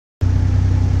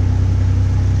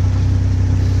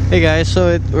Hey guys,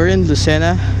 so we're in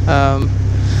Lucena.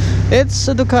 It's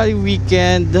a Ducati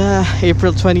weekend,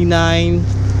 April 29,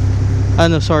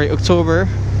 no sorry, October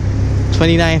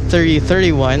 29, 30,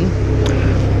 31.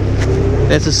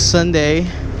 That's a Sunday.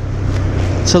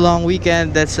 It's a long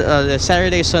weekend. That's the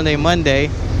Saturday, Sunday, Monday.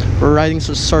 We're riding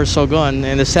to Sorsogon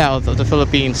in the south of the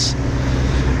Philippines.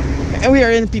 And we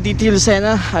are in DTT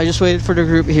Lucena. I just waited for the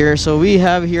group here. So we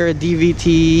have here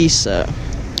DVTs,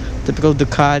 typical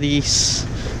Ducatis,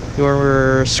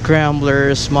 your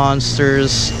scramblers,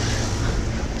 monsters.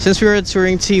 Since we were a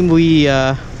touring team, we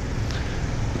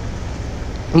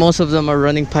most of them are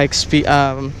running Pike speed.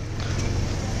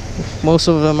 Most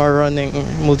of them are running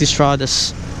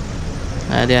Multistradas.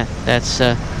 Yeah, that's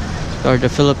or the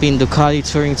Philippine Ducati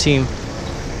touring team.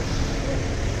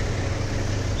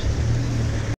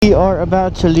 We are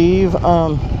about to leave.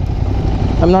 I'm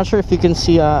not sure if you can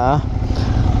see. I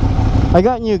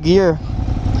got new gear.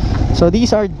 So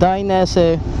these are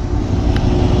Dynese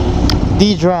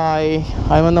D-Dry.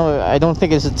 I don't know, I don't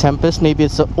think it's a Tempest. Maybe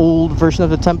it's an old version of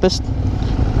the Tempest.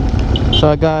 So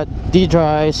I got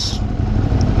D-Dries,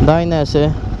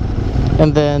 Dynese,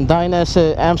 and then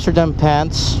Dynese Amsterdam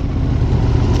pants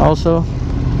also.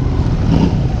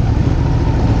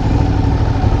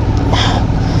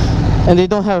 And they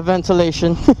don't have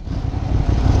ventilation.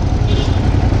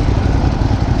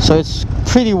 So it's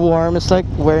pretty warm. It's like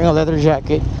wearing a leather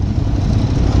jacket.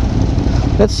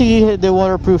 Let's see the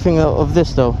waterproofing of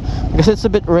this though, because it's a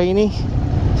bit rainy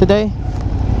today.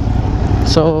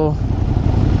 So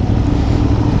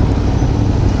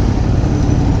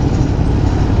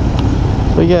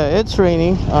yeah, it's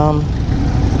raining.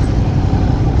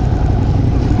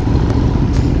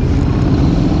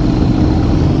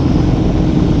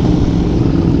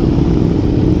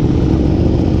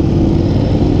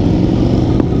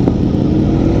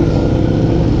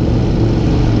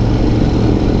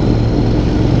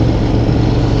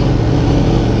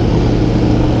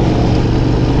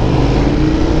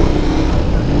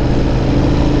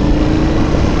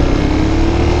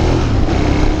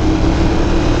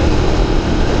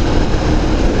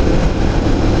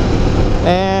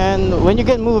 When you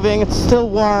get moving, it's still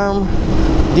warm.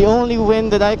 The only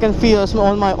wind that I can feel is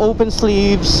on my open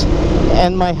sleeves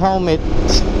and my helmet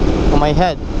on my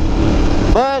head.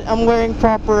 But I'm wearing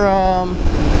proper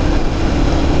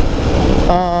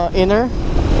inner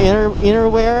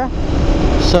wear,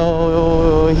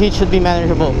 so heat should be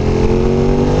manageable.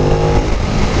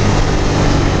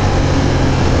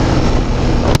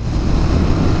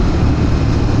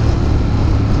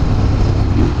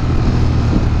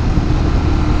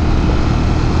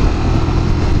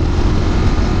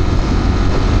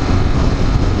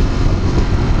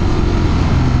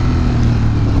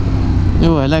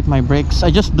 Oh, I like my brakes.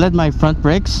 I just bled my front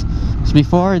brakes. So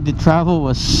before, the travel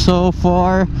was so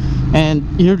far and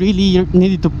you really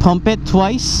needed to pump it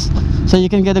twice so you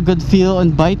can get a good feel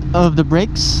and bite of the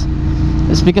brakes.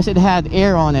 It's because it had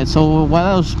air on it. So while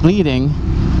I was bleeding,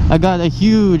 I got a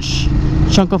huge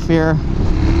chunk of air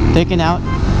taken out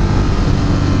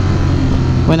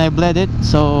when I bled it.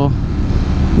 So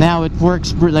now it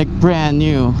works like brand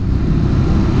new.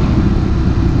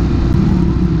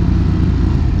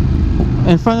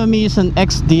 In front of me is an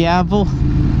ex-Diavel.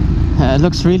 It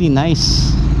looks really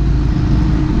nice.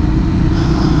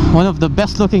 One of the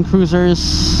best looking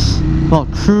cruisers. Well,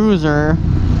 cruiser,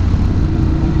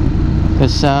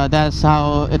 because that's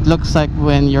how it looks like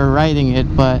when you're riding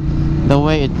it, but the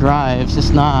way it drives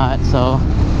is not. So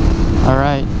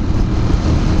alright,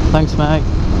 thanks Mike.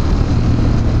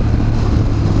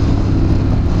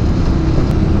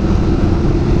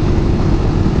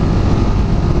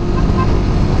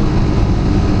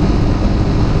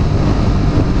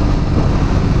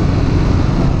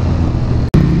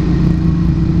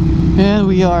 And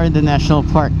we are in the national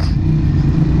park.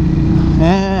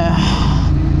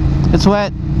 It's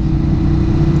wet,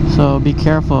 so be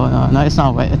careful. No, it's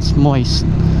not wet, it's moist.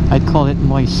 I'd call it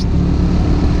moist.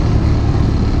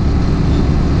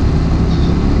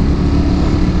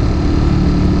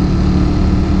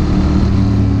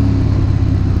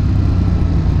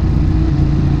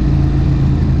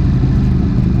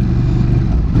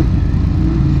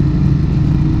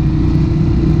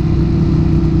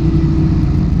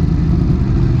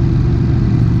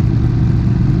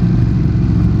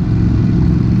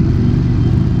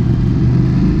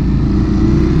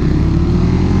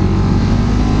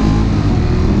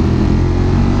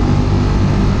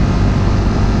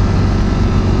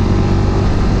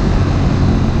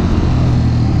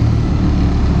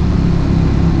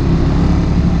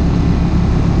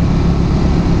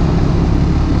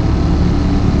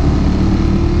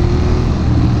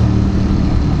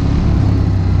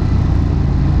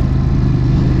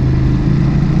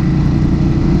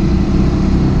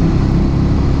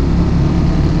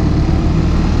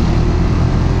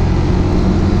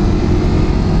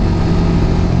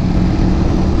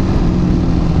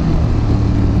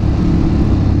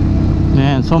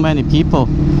 so many people.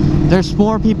 There's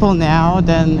more people now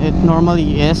than it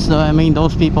normally is. I mean,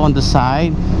 those people on the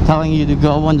side telling you to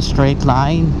go on the straight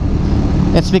line.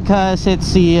 It's because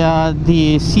it's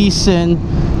the season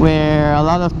where a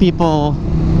lot of people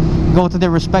go to their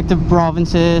respective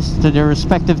provinces, to their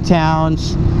respective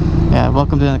towns. Yeah,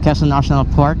 welcome to the Quezon National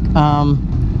Park.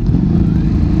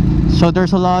 So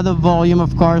there's a lot of volume,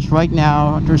 of course, right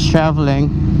now. There's traveling,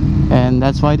 and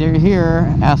that's why they're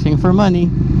here asking for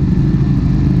money.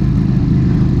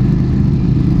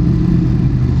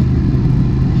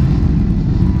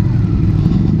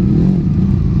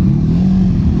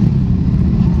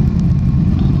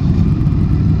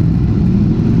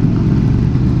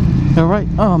 Alright,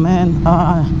 oh man,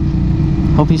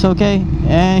 hope he's okay.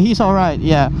 And he's alright,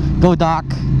 yeah. Go Doc.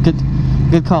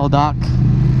 Good call, Doc.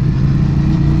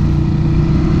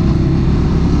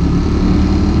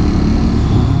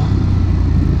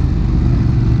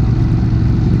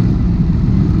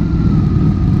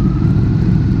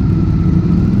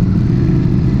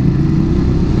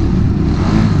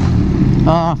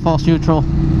 False neutral.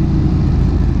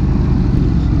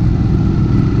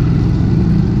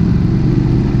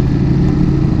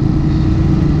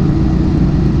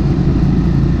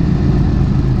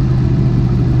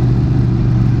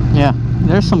 Yeah,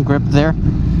 there's some grip there.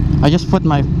 I just put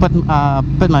my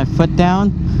foot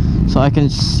down so I can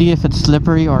see if it's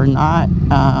slippery or not.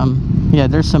 Yeah,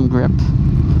 there's some grip.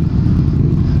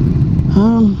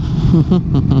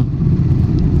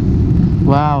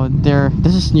 Wow,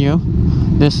 this is new.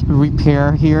 This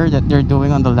repair here that they're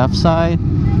doing on the left side,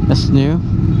 that's new.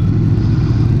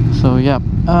 So yep,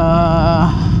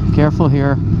 careful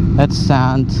here. That's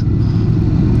sand,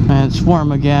 and it's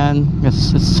warm again.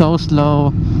 It's so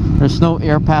slow. There's no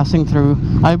air passing through.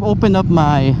 I've opened up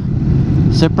my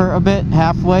zipper a bit,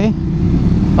 halfway.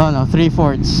 Oh no,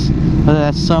 3/4, so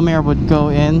that some air would go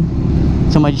in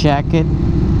to my jacket.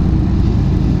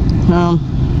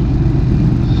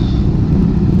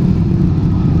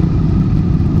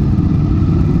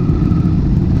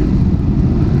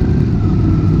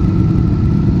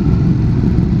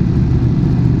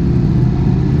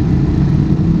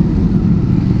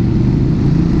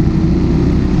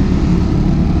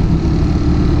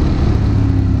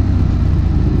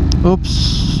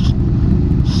 Oops,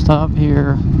 stop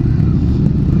here.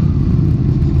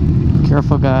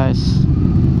 Careful, guys.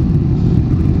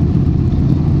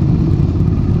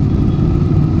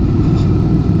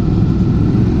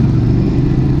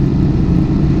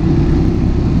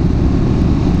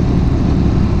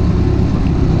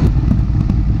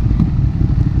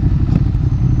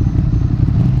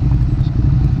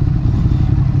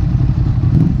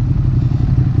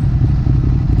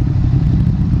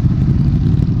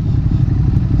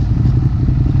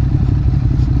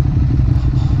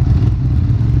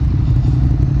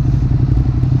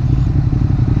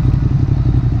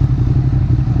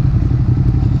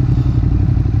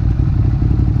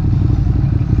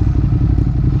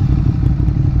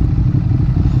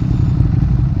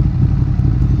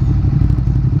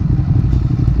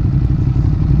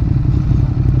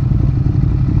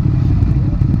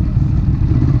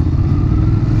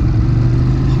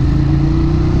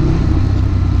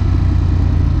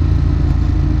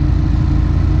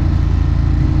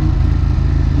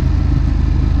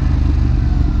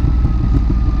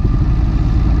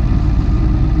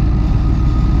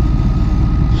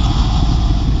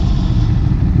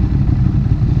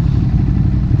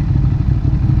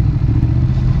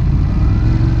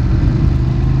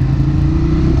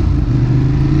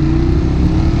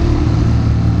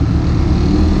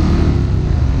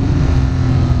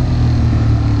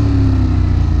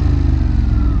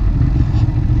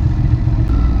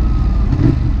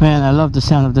 Man, I love the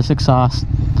sound of this exhaust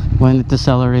when it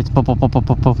decelerates. Pop, pop, pop, pop,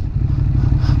 pop, pop.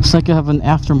 It's like you have an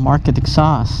aftermarket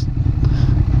exhaust,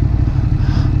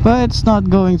 but it's not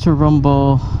going to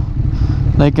rumble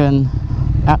like a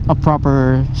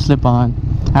proper slip-on,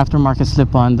 aftermarket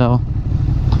slip-on though.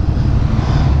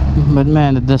 But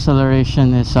man, the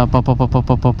deceleration is pop, pop, pop, pop,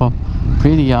 pop, pop.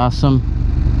 Pretty awesome.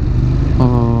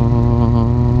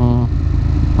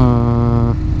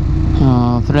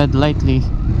 Tread lightly.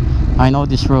 I know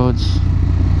these roads,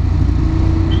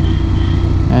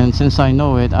 and since I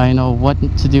know it, I know what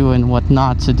to do and what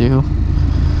not to do.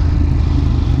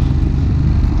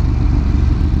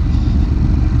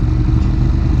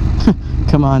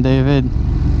 Come on, David.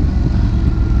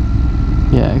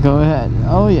 Yeah, go ahead.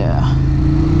 Oh yeah.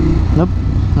 Nope,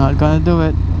 not gonna do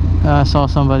it. I saw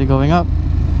somebody going up.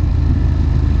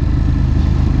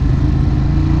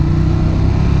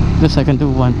 Guess I can do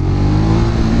one.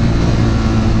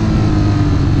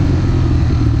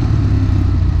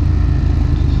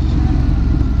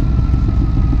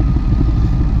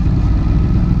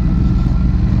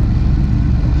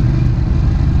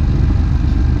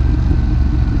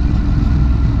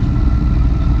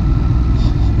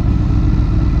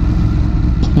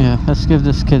 Let's give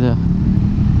this kid a...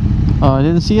 Oh, I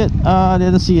didn't see it. I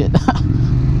didn't see it.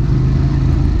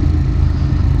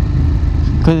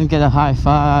 Couldn't get a high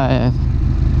five.